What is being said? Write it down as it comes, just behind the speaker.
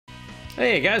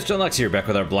Hey guys, John Lux here, back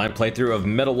with our blind playthrough of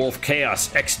Metal Wolf Chaos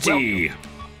XT.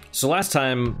 So last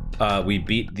time we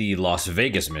beat the Las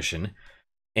Vegas mission,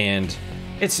 and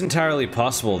it's entirely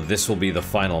possible this will be the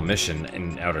final mission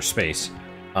in outer space.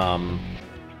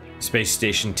 Space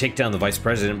station, take down the vice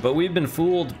president, but we've been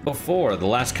fooled before. The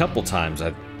last couple times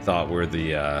I thought we're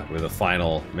the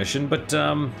final mission, but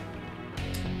I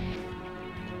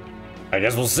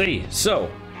guess we'll see. So.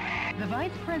 The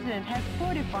Vice President has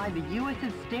fortified the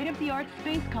U.S.'s state-of-the-art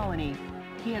space colony.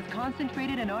 He has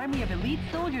concentrated an army of elite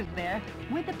soldiers there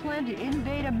with the plan to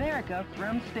invade America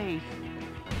from space.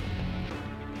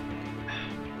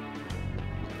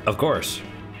 Of course.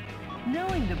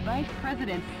 Knowing the Vice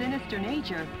President's sinister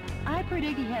nature, I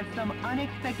predict he has some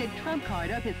unexpected trump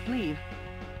card up his sleeve.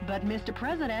 But Mr.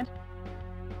 President,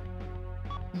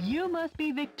 you must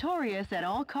be victorious at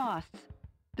all costs.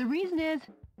 The reason is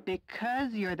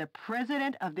because you're the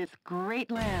president of this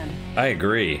great land. I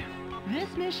agree. This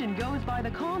mission goes by the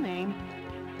call name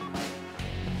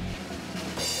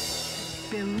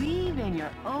Believe in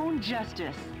Your Own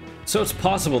Justice. So it's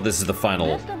possible this is the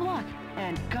final. Best of luck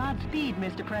and Godspeed,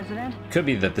 Mr. President. Could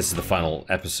be that this is the final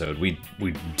episode. We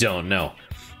don't know.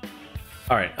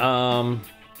 All right.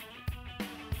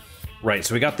 Right.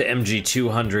 So we got the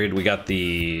MG200. We got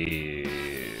the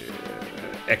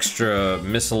extra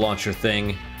missile launcher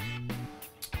thing.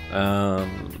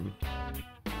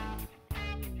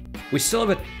 We still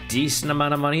have a decent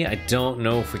amount of money. I don't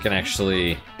know if we can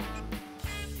actually...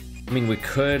 I mean, we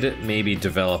could maybe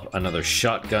develop another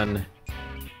shotgun.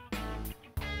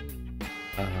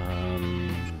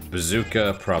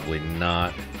 Bazooka, probably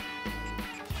not.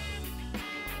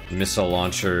 Missile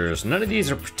launchers. None of these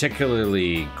are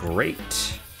particularly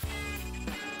great.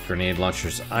 Grenade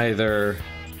launchers either.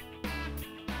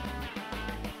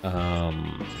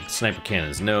 Sniper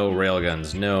cannons, no.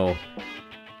 Railguns, no.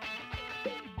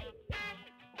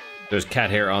 There's cat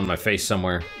hair on my face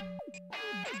somewhere.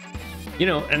 You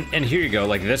know, and here you go,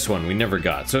 like this one we never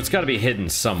got, so it's got to be hidden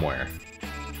somewhere.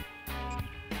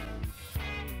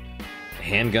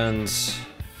 Handguns.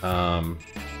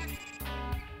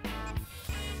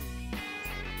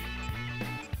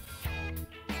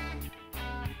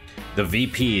 The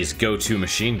VP's go-to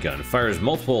machine gun fires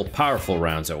multiple powerful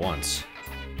rounds at once.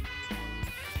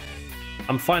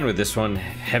 I'm fine with this one.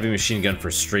 Heavy machine gun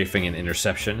for strafing and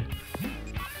interception.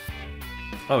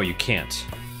 Oh, you can't.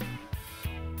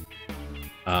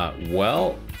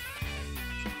 Well...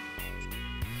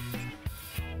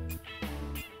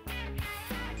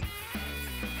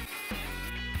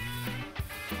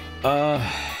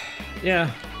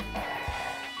 yeah.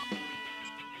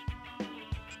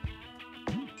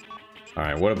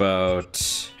 Alright, what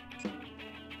about...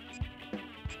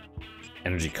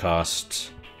 energy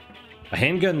cost? A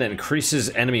handgun that increases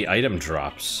enemy item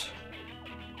drops.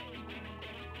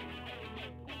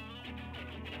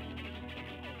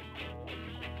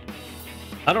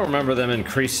 I don't remember them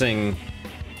increasing...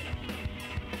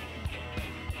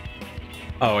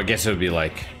 Oh, I guess it would be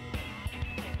like...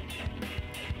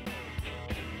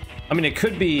 I mean, it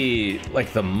could be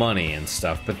like the money and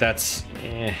stuff, but that's...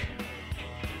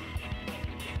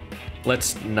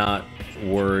 Let's not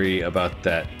worry about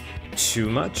that too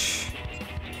much.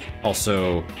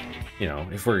 Also, you know,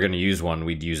 if we're gonna use one,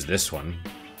 we'd use this one.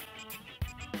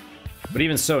 But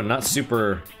even so, not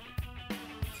super...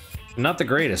 Not the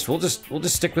greatest. We'll just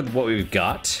stick with what we've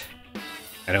got,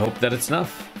 and I hope that it's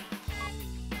enough.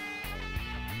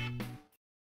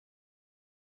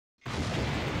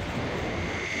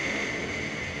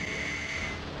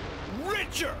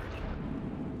 Richard!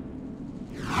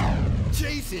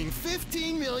 Chasing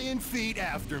 15 million feet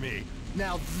after me.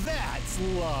 Now that's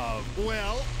love.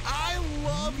 Well, I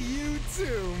love you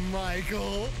too,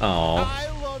 Michael. Aww. I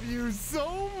love you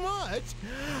so much.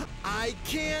 I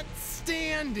can't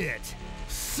stand it.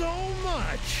 So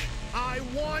much. I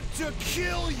want to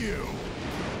kill you.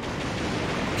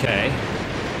 Okay.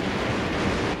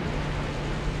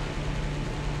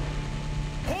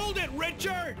 Hold it,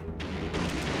 Richard!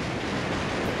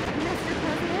 Mr.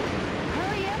 President,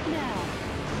 hurry up now.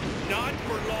 Not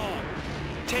for long.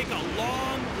 Take a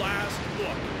long last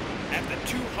look at the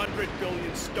 200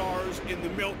 billion stars in the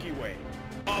Milky Way.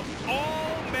 Of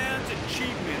all man's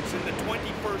achievements in the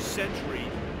 21st century,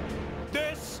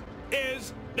 this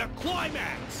is the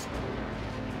climax.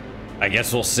 I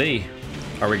guess we'll see.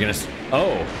 Are we gonna...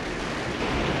 Oh.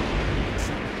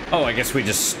 Oh, I guess we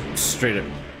just straight up...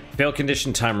 Fail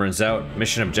condition, time runs out.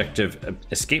 Mission objective,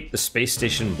 escape the space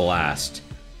station blast.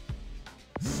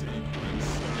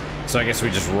 So I guess we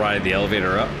just ride the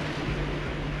elevator up.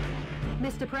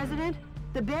 Mr. President,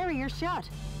 the barrier's shut.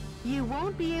 You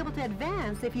won't be able to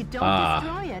advance if you don't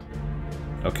destroy it.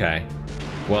 Okay.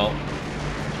 Well...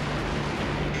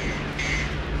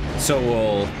 So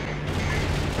we'll...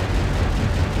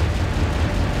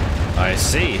 I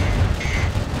see.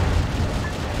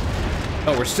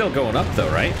 Oh, we're still going up though,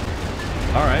 right?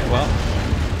 Alright, well...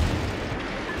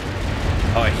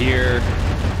 Oh, I hear...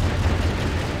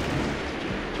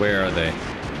 Where are they?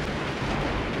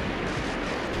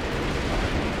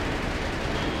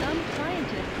 Some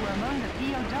scientists were among the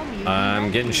POWs.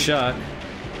 I'm getting shot.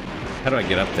 How do I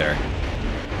get up there?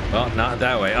 Well, not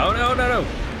that way. Oh, no, no, no!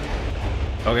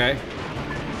 Okay.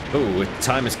 Ooh,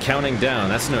 time is counting down.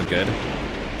 That's no good.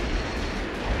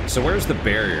 So where's the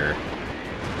barrier?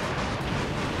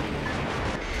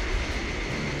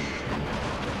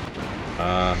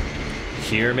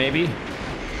 Here maybe? Mr.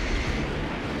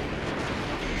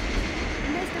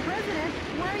 President,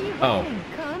 where are you Oh. heading?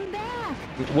 Come back.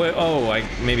 Wait, oh,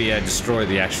 maybe I destroyed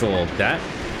the actual... that?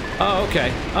 Oh,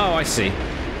 okay. Oh, I see.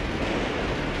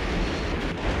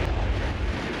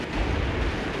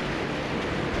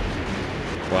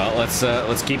 Well,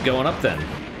 let's keep going up then.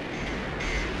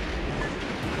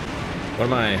 What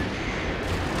am I...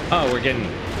 Oh, we're getting...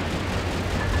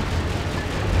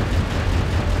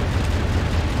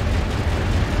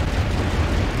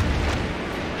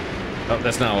 Oh,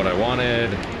 that's not what I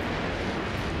wanted.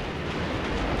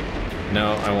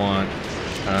 No, I want...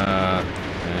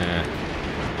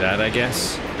 that, I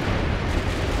guess.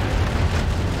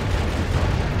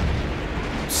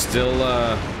 Still,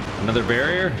 another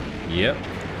barrier? Yep.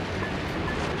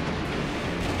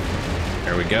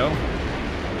 There we go.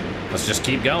 Let's just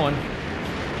keep going.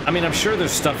 I mean, I'm sure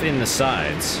there's stuff in the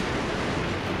sides.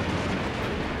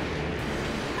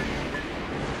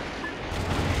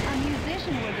 A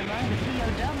musician was among the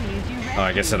POWs you rescued. Oh,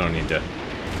 I guess I don't need to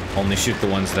only shoot the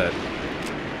ones that...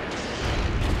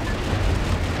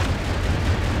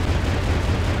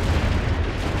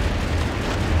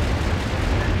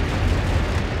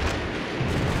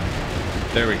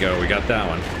 There we go, we got that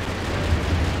one.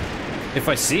 If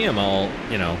I see him, I'll,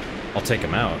 you know, I'll take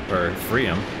him out, or free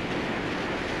him.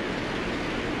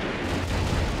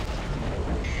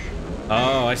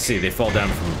 Oh, I see, they fall down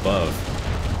from above.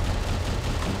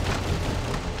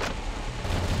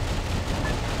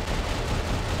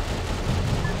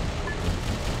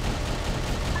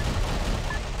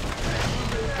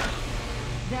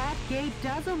 That gate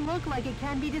doesn't look like it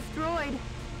can be destroyed.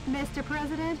 Mr.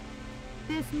 President,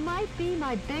 this might be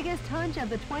my biggest hunch of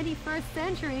the 21st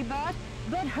century, but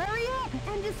hurry up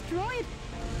and destroy it.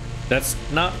 That's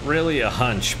not really a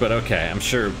hunch, but okay, I'm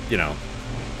sure, you know,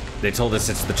 they told us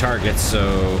it's the target,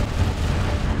 so...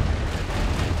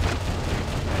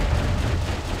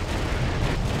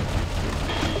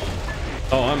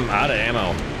 Oh, I'm out of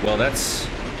ammo. Well, that's...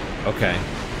 okay.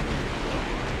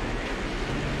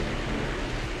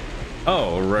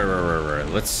 Oh, right.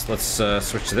 Let's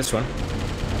switch to this one.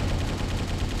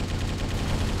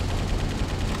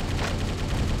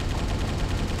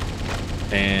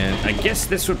 And I guess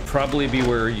this would probably be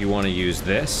where you want to use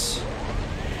this.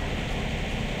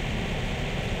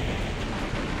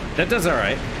 That does all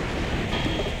right.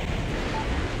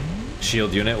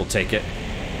 Shield unit, we'll take it.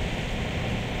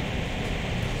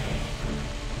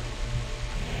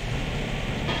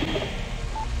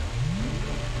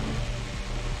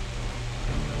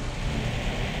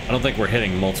 I don't think we're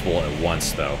hitting multiple at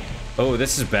once, though. Oh,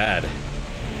 this is bad.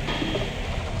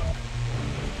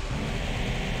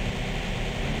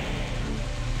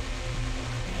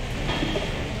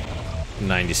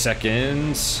 "90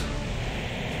 seconds.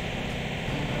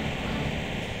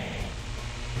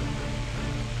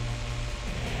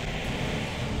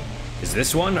 Is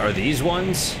this one? Are these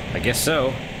ones? I guess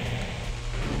so.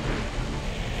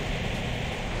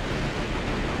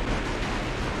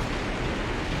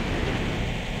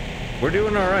 We're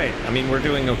doing all right. I mean, we're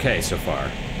doing okay so far.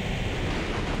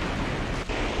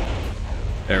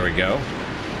 There we go.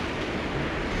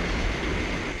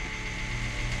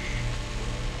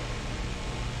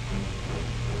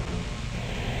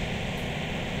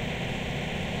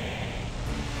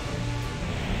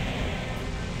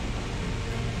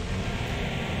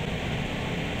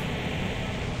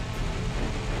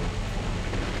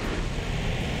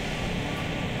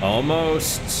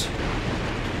 Almost.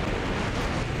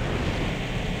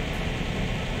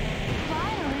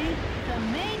 Finally, the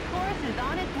main course is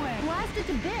on its way. Blasted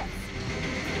to bits.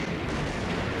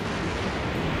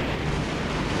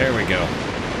 There we go.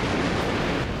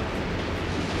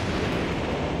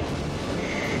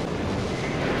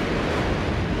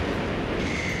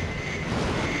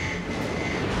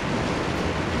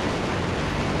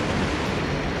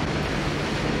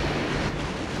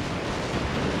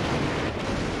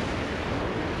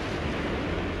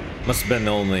 Must have been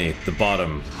only the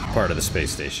bottom part of the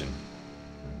space station.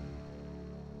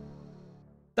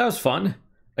 That was fun.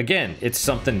 Again, it's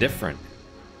something different.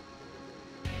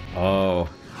 Oh.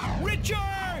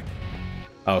 Richard!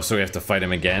 Oh, so we have to fight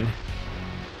him again?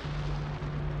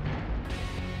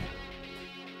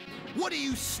 What do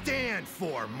you stand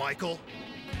for, Michael?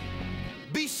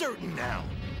 Be certain now.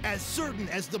 As certain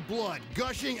as the blood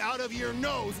gushing out of your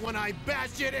nose when I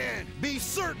bash it in. Be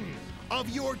certain of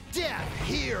your death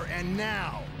here and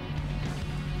now.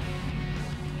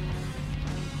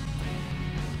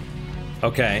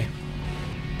 Okay.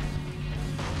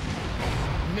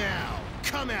 Now,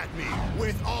 come at me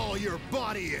with all your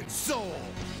body and soul.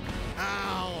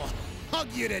 I'll hug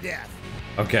you to death.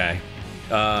 Okay.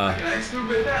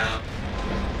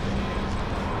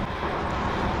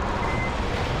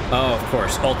 Oh, of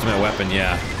course. Ultimate weapon,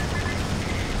 yeah.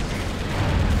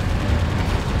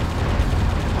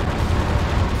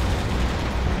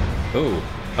 Ooh.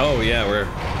 Oh, yeah, we're...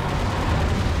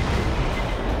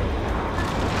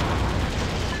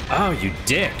 Oh, you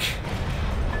dick.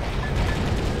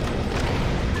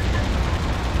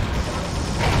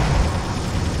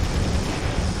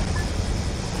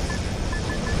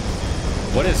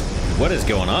 What is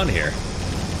going on here?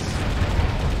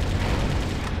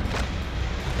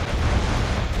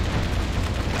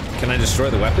 Can I destroy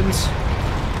the weapons?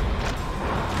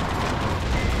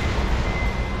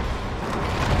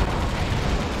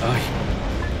 Oh.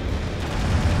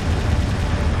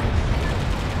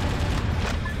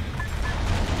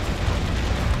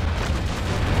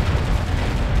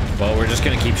 Well, we're just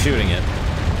gonna keep shooting it.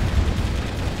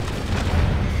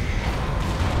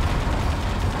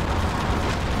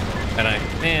 And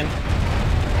man.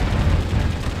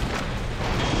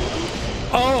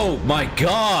 Oh my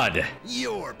God!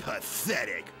 You're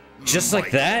pathetic. Just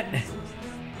like that?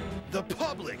 The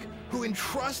public who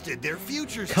entrusted their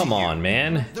futures Come to on, you.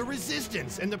 man. The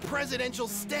resistance and the presidential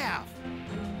staff.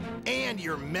 And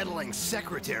your meddling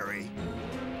secretary.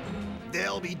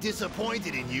 They'll be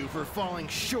disappointed in you for falling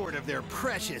short of their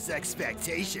precious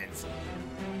expectations.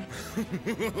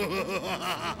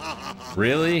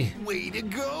 Really? Way to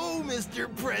go, Mr.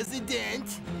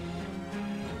 President.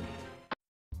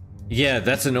 Yeah,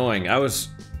 that's annoying. I was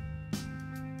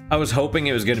hoping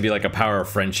it was going to be like a power of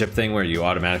friendship thing where you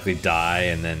automatically die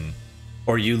and then,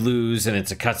 or you lose and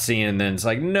it's a cutscene and then it's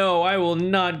like, no, I will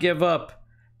not give up.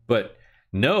 But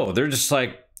no, they're just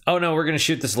like, oh no, we're going to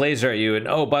shoot this laser at you and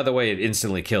oh, by the way, it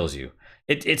instantly kills you.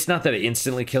 It's not that it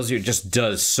instantly kills you, it just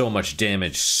does so much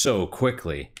damage so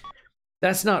quickly.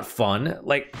 That's not fun.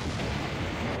 Like,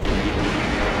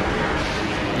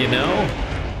 you know?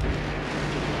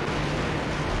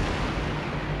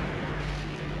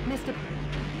 Mr.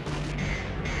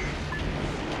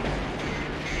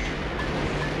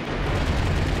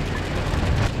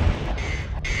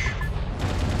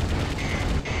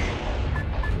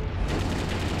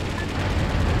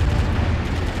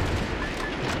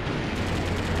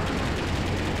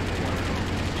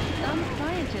 Some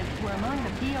scientists were among the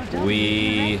POWs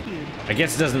rescued. I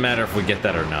guess it doesn't matter if we get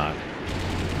that or not.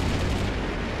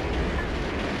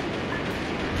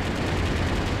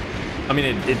 I mean,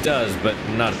 it does, but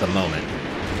not at the moment.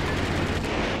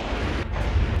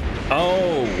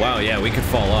 Oh, wow, yeah, we could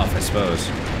fall off, I suppose.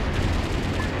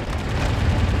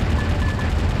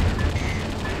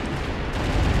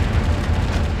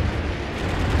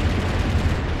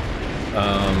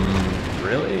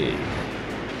 Really?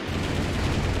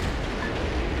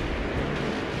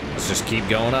 Let's just keep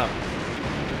going up.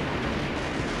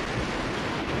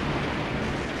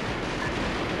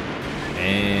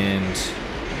 And...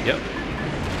 yep.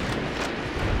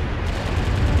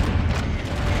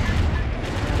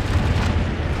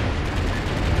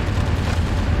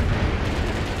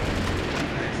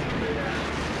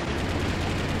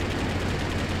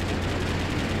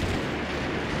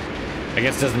 I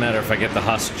guess it doesn't matter if I get the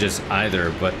hostages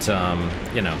either, but,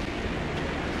 you know.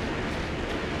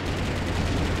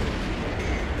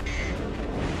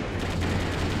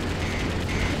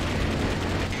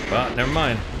 Well, never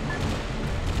mind.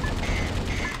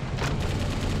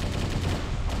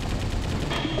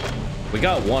 We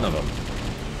got one of them.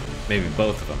 Maybe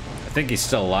both of them. I think he's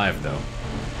still alive, though.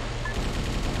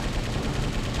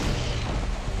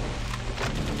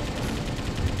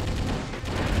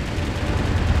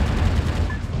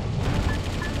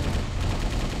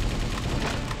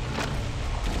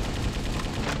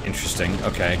 Interesting.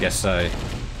 Okay, I guess I...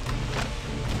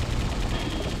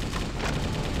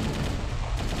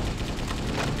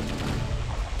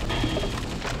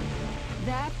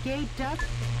 That gate does...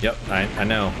 Yep, I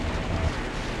know.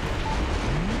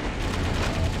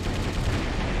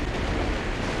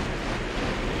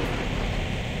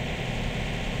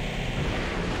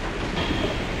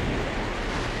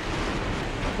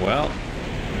 Well.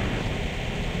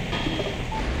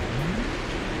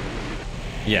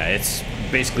 Yeah, it's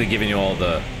basically giving you all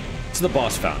the... It's the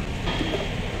boss fountain.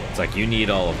 It's like, you need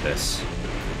all of this.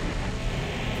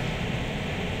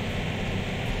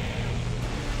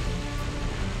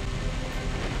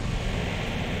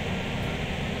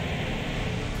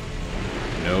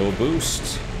 No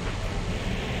boost.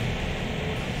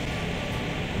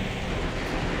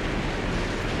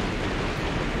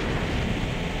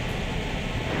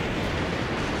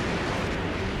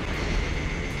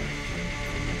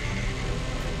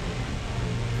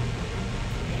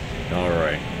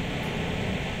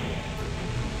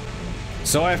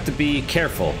 So I have to be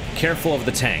careful of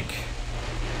the tank.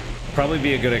 Probably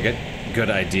be a good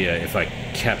idea if I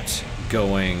kept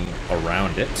going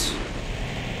around it.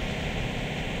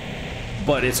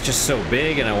 But it's just so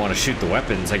big and I want to shoot the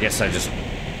weapons. I guess I just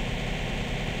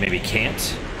maybe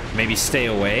can't. Maybe stay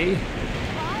away.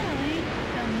 Finally,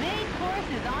 the main course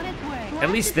is on its way. At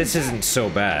least this isn't so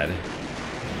bad.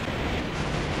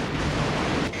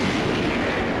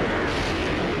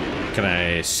 Can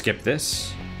I skip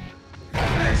this?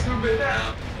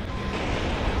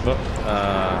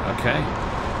 Oh, okay.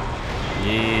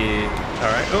 Yeah.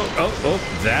 Alright. Oh,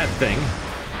 that thing.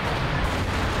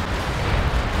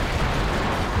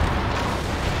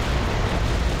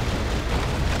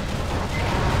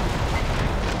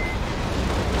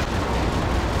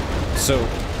 So,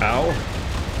 ow.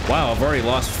 Wow, I've already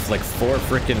lost like 4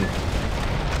 freaking...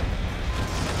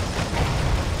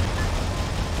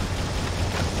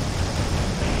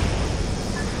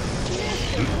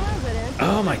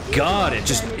 Oh my god, it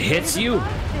just hits you?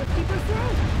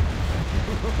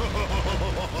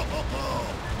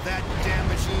 That damn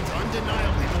machine's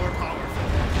undeniably more powerful.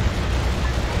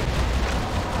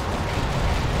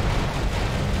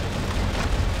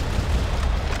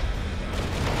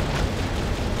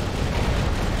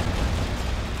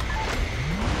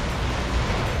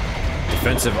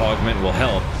 Defensive augment will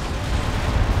help.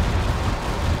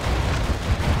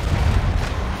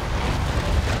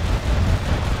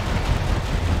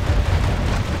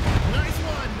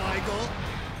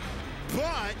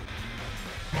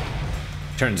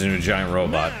 Turns into a giant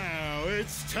robot. Now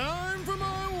it's time for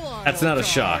my wild That's not a card.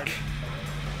 shock.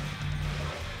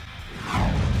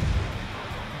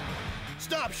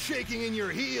 Stop shaking in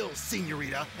your heels,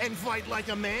 senorita, and fight like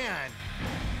a man.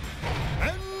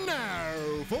 And now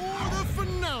for the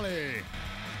finale.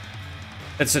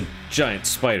 It's a giant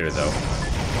spider, though.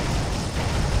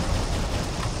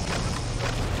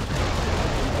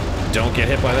 Don't get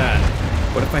hit by that.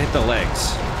 What if I hit the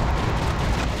legs?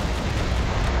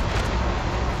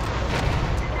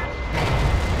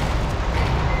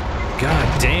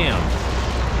 God damn.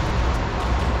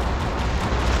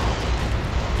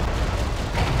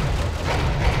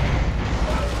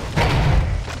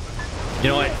 You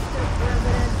know what?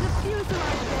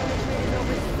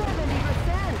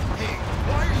 Hey,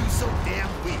 why are you so damn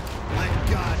weak? Let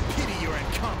God pity your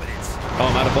incompetence. Oh,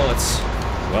 I'm out of bullets.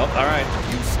 Well, alright.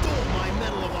 You stole my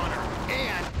Medal of Honor,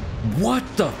 and... What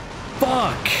the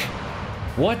fuck?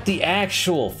 What the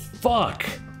actual fuck?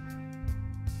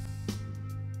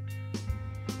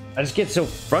 I just get so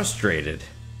frustrated.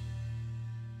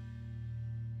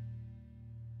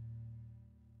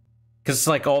 Because it's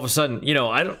like all of a sudden, you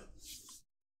know, I don't...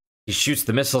 He shoots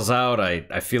the missiles out.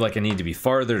 I feel like I need to be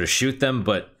farther to shoot them,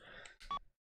 but...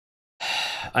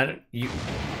 I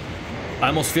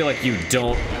almost feel like you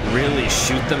don't really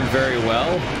shoot them very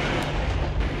well.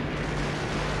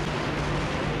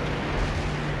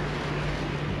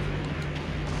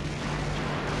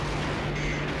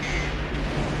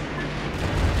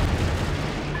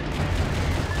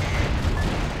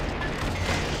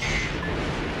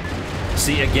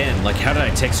 See, again, like, how did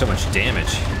I take so much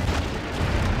damage?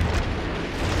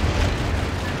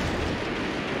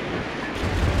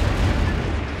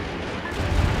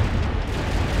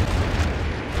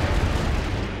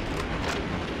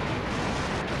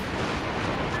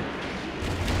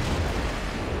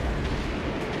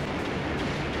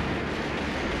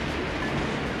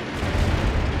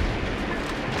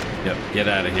 Yep, get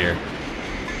out of here.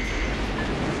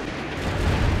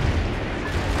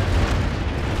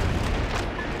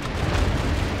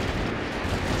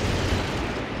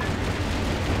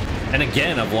 And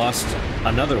again, I've lost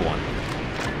another one.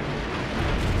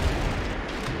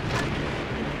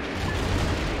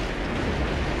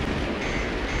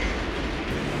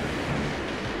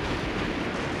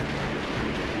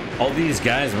 All these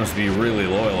guys must be really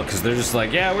loyal, because they're just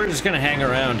like, yeah, we're just gonna hang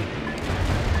around.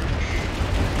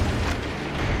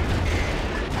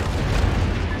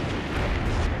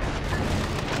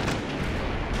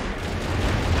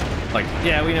 Like,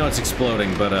 yeah, we know it's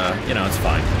exploding, but, you know, it's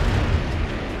fine.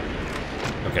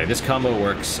 Okay, this combo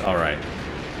works. Alright.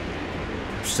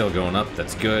 We're still going up.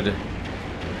 That's good.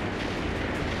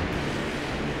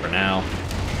 For now.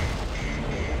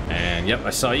 And, yep, I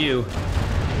saw you.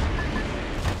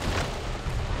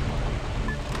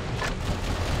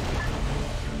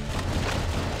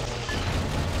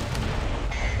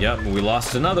 Yep, we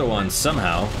lost another one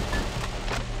somehow.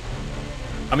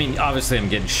 I mean, obviously I'm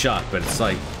getting shot, but it's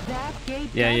like...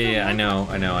 Yeah, I know.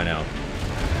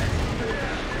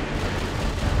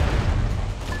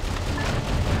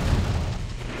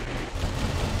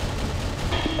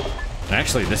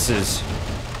 Actually, this is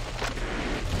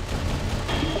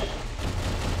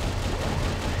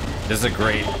a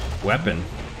great weapon.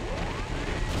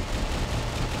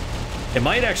 It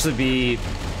might actually be...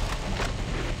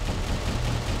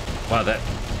 Wow, that...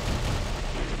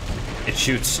 It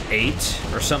shoots 8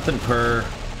 or something per...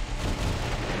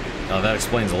 Oh, that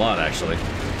explains a lot, actually.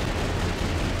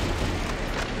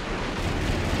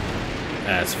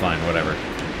 That's fine, whatever.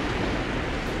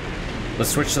 Let's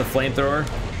switch to the flamethrower.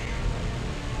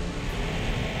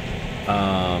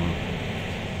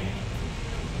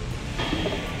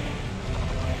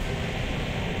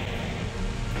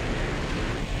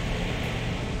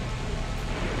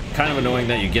 Kind of annoying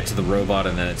that you get to the robot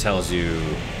and then it tells you,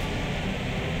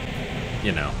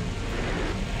 you know.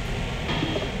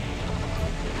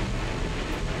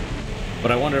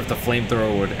 But I wonder if the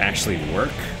flamethrower would actually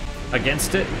work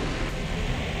against it.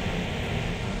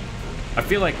 I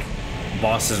feel like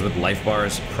bosses with life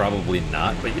bars, probably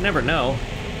not, but you never know.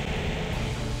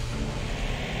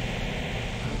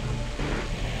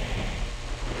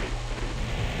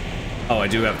 Oh, I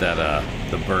do have that,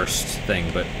 the burst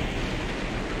thing, but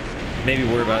maybe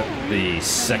worry about the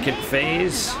second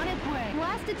phase.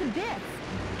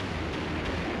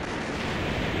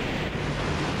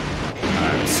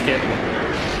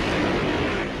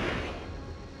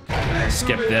 Alright,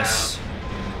 skip this.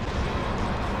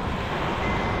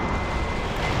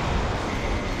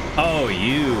 Oh,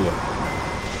 you.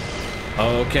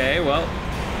 Okay, well.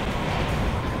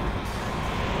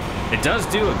 It does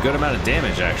do a good amount of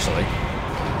damage, actually.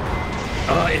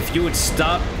 If you would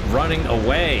stop running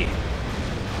away.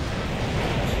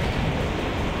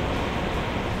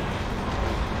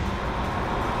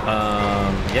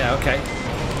 Yeah, okay.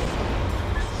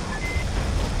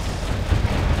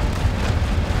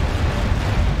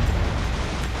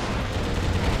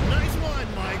 Nice one,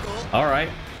 Michael. All right.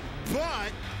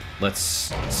 But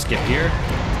let's skip here.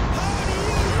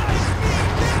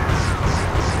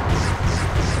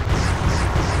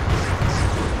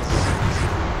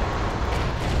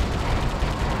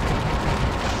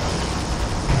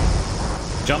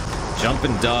 Jump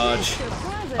and dodge.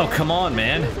 Oh, come on,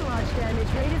 man.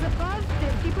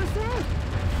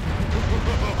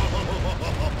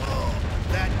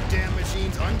 That damn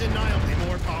machine's undeniably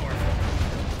more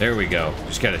powerful. There we go.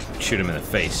 Just gotta shoot him in the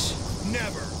face.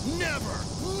 Never, never,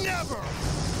 never.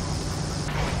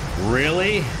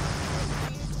 Really?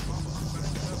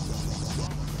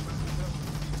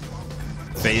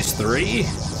 Phase 3?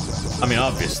 I mean,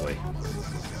 obviously.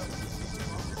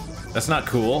 That's not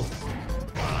cool.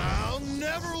 I'll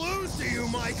never lose to you,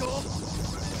 Michael.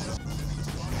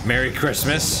 Merry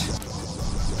Christmas.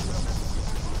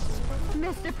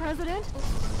 Mr. President,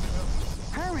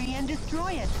 hurry and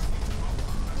destroy it.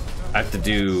 I have to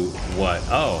do what?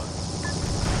 Oh.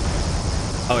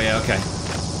 Oh, yeah, okay.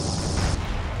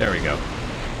 There we go.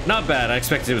 Not bad. I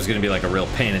expected it was going to be like a real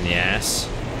pain in the ass.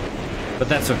 But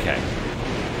that's okay.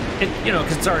 It, you know,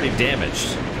 because it's already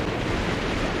damaged.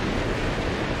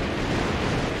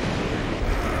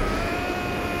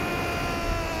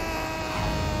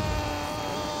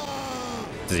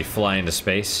 Does he fly into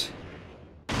space?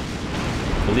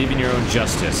 Believe in your own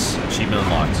justice. Achievement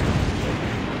unlocked.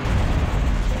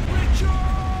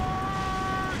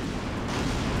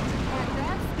 At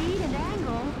that speed and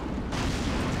angle,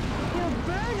 he'll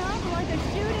burn up like a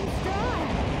shooting star.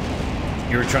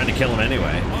 You were trying to kill him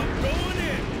anyway. I'm going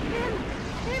in.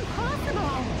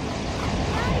 Impossible.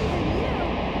 Not even you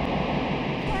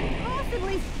can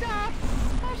possibly stop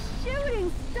a shooting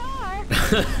star.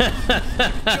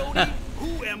 Jody, who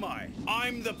am I?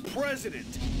 I'm the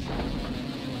president.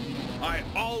 I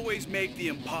always make the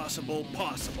impossible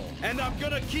possible, and I'm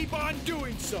gonna keep on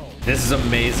doing so. This is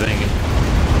amazing.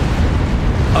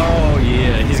 Oh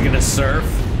yeah, he's gonna surf.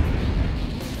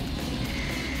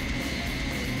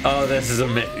 Oh, this is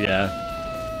yeah.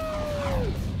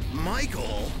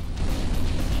 Michael?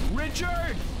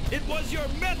 Richard, it was your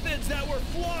methods that were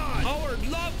flawed. Our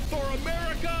love for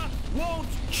America won't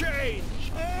change.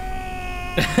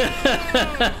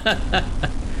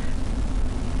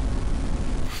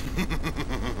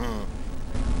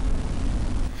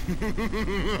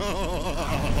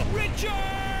 Richard!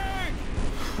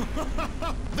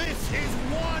 This is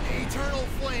one eternal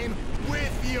flame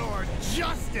with your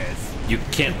justice. You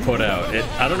can't put out it.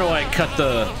 I don't know why I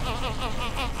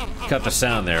cut the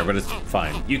sound there, but it's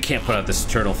fine. You can't put out this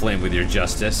eternal flame with your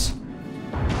justice.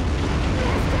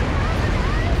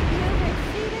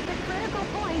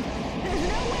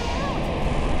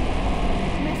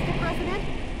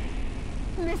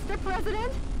 Mr.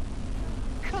 President?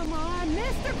 Come on,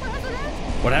 Mr. President!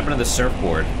 What happened to the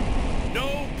surfboard?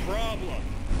 No problem.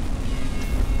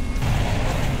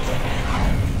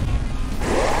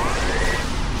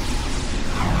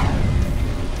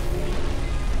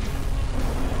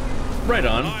 Right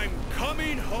on. I'm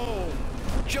coming home.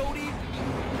 Jody.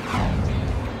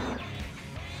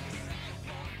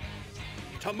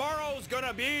 Tomorrow's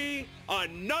gonna be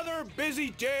another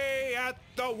busy day at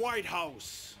the White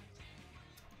House.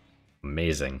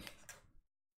 Amazing.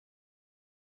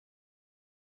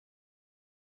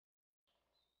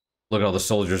 Look at all the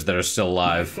soldiers that are still My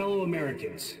alive. fellow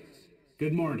Americans,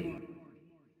 good morning.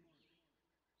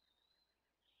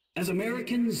 As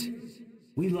Americans,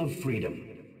 we love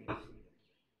freedom.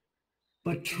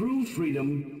 But true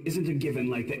freedom isn't a given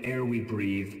like the air we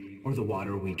breathe or the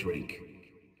water we drink.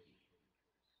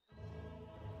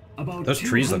 About Those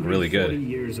trees look really good.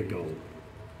 240 years ago,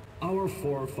 our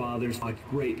forefathers fought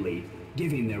greatly,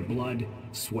 giving their blood,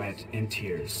 sweat, and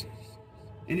tears.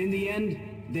 And in the end,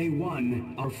 they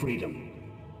won our freedom.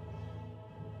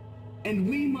 And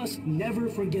we must never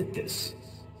forget this.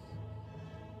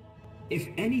 If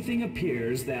anything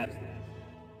appears that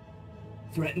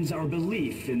threatens our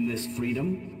belief in this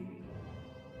freedom,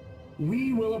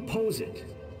 we will oppose it.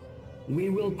 We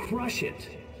will crush it.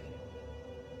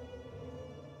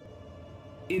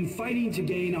 In fighting to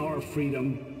gain our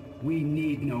freedom, we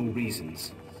need no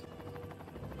reasons.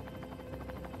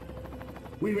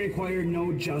 We require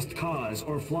no just cause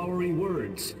or flowery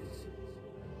words.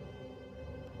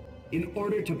 In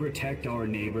order to protect our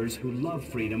neighbors who love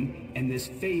freedom and this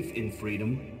faith in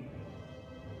freedom,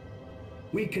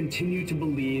 we continue to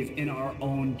believe in our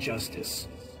own justice.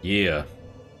 Yeah.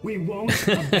 We won't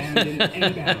abandon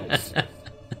any battles.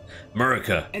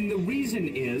 America. And the reason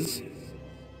is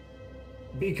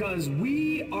because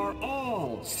we are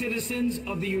all citizens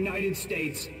of the United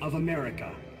States of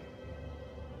America.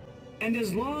 And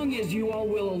as long as you all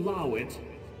will allow it,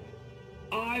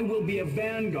 I will be a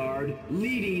vanguard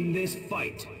leading this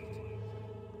fight.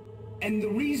 And the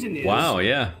reason is... Wow,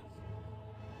 yeah.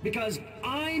 because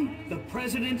I'm the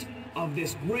president of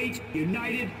this great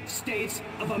United States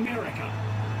of America.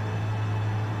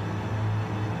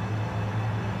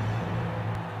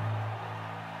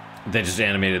 They just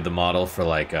animated the model for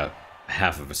like a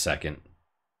half of a second.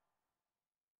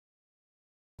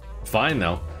 Fine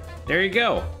though. There you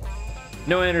go.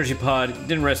 No energy pod.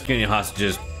 Didn't rescue any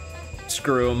hostages.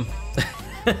 Screw them.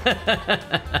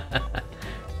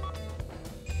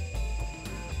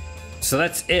 So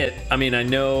that's it. I mean, I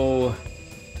know...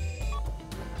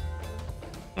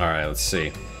 Alright, let's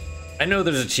see. I know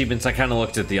there's achievements. I kind of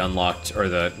looked at the unlocked or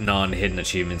the non-hidden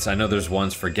achievements. I know there's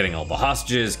ones for getting all the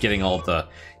hostages, getting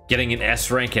an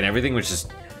S rank and everything, which is...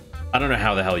 I don't know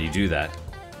how the hell you do that.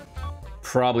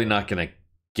 Probably not gonna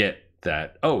get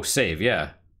that. Oh, save,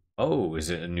 yeah. Oh, is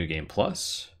it a new game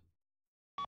plus?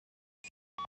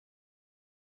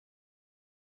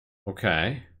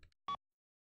 Okay.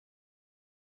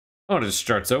 Oh, it just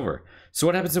starts over. So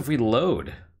what happens if we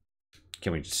load?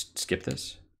 Can we just skip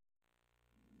this?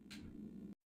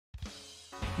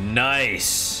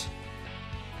 Nice!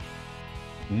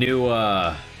 New,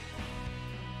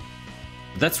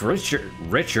 that's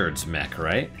Richard's mech,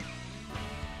 right?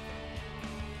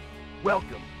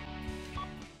 Welcome.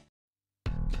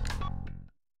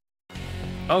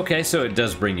 Okay, so it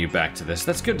does bring you back to this.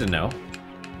 That's good to know.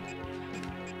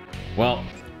 Well,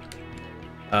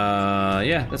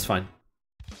 yeah, that's fine.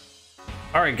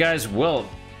 All right, guys. Well,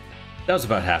 that was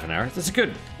about half an hour. That's a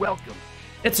good. Welcome.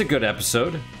 It's a good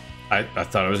episode. I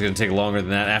thought it was going to take longer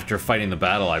than that. After fighting the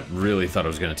battle, I really thought it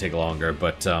was going to take longer,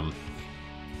 but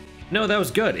no, that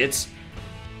was good. It's.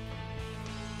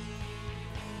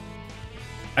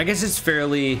 I guess it's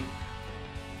fairly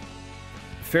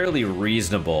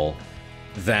reasonable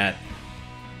that,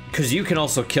 because you can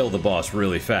also kill the boss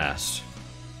really fast,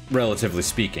 relatively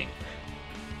speaking.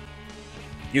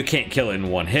 You can't kill it in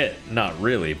one hit, not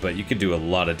really, but you can do a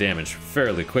lot of damage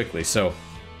fairly quickly, so...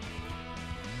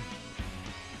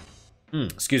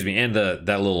 excuse me, and that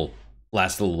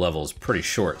last little level is pretty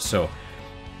short, so...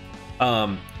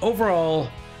 overall,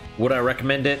 would I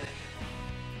recommend it?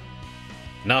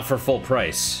 Not for full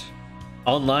price.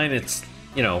 Online, it's,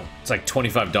 you know, it's like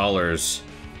 $25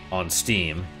 on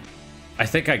Steam. I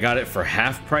think I got it for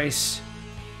half price.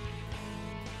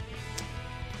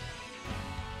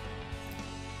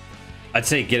 I'd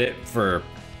say get it for,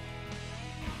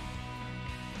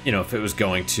 you know, if it was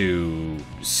going to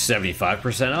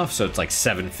 75% off, so it's like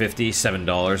 $7.50,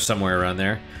 $7, somewhere around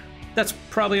there. That's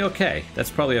probably okay. That's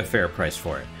probably a fair price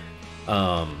for it.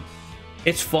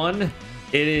 It's fun.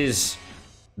 It is.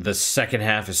 The second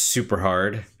half is super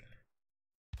hard.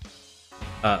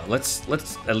 Let's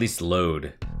at least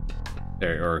load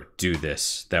or do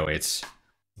this. That way, it's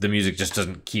the music just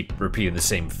doesn't keep repeating the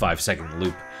same 5-second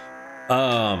loop.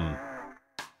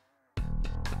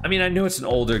 I mean, I know it's an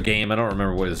older game. I don't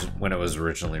remember when it was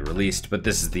originally released, but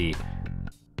this is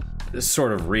this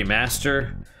sort of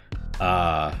remaster.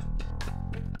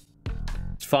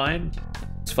 It's fine.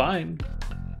 It's fine.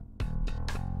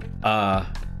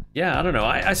 Yeah, I don't know.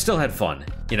 I still had fun.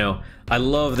 You know, I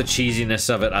love the cheesiness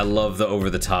of it. I love the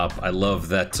over the top. I love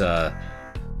that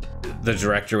the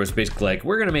director was basically like,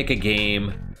 we're gonna make a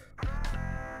game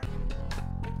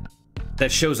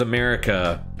that shows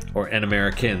America and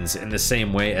Americans in the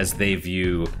same way as they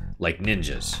view like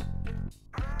ninjas.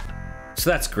 So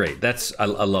that's great. I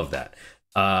love that.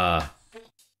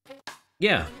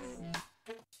 Yeah.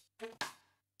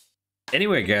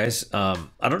 Anyway, guys,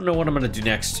 I don't know what I'm gonna do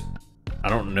next. I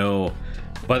don't know.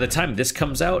 By the time this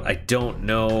comes out, I don't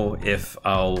know if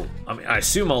I mean, I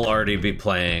assume I'll already be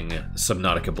playing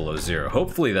Subnautica Below Zero.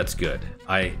 Hopefully that's good.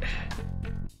 I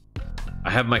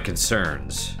have my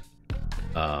concerns.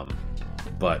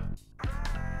 But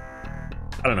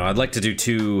I don't know. I'd like to do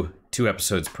two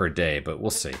episodes per day, but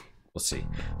we'll see. We'll see.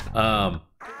 What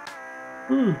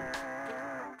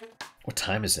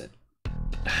time is it?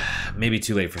 Maybe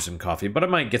too late for some coffee, but I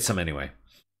might get some anyway.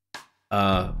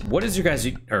 What is your guys'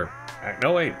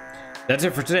 no wait. That's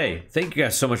it for today. Thank you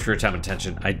guys so much for your time and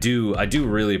attention. I do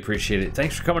really appreciate it.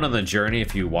 Thanks for coming on the journey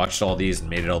if you watched all these and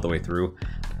made it all the way through.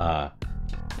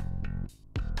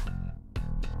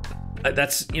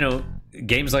 That's, you know,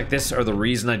 games like this are the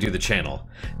reason I do the channel.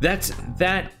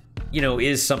 That, you know,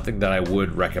 is something that I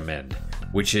would recommend,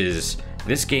 which is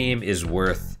this game is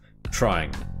worth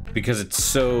trying because it's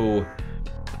so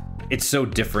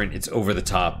different. It's over the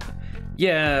top.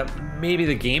 Yeah, maybe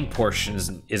the game portion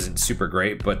isn't super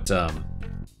great, but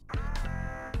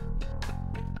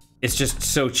it's just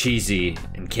so cheesy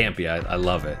and campy. I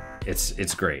love it.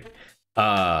 It's great.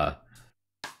 And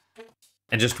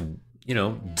just, you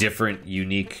know, different,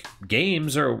 unique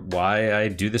games are why I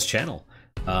do this channel.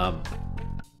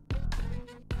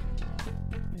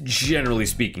 Generally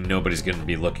speaking, nobody's going to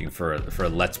be looking for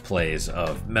Let's Plays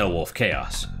of Metal Wolf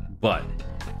Chaos, but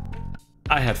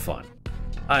I had fun.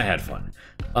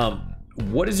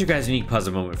 What is your guys' unique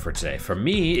puzzle moment for today? For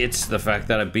me, it's the fact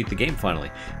that I beat the game finally.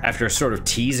 After sort of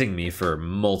teasing me for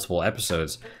multiple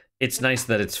episodes, it's nice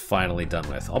that it's finally done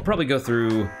with. I'll probably go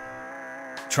through,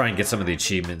 try and get some of the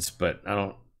achievements, but I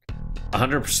don't...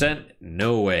 100%?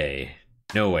 No way.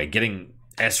 No way. Getting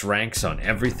S ranks on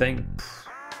everything?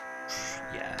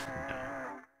 Yeah, no.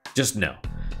 Just no.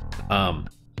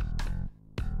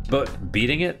 But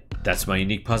beating it, that's my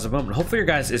unique puzzle moment. Hopefully your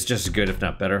guys is just as good, if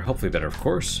not better. Hopefully better, of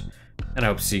course. And I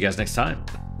hope to see you guys next time.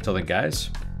 Until then, guys,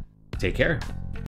 take care.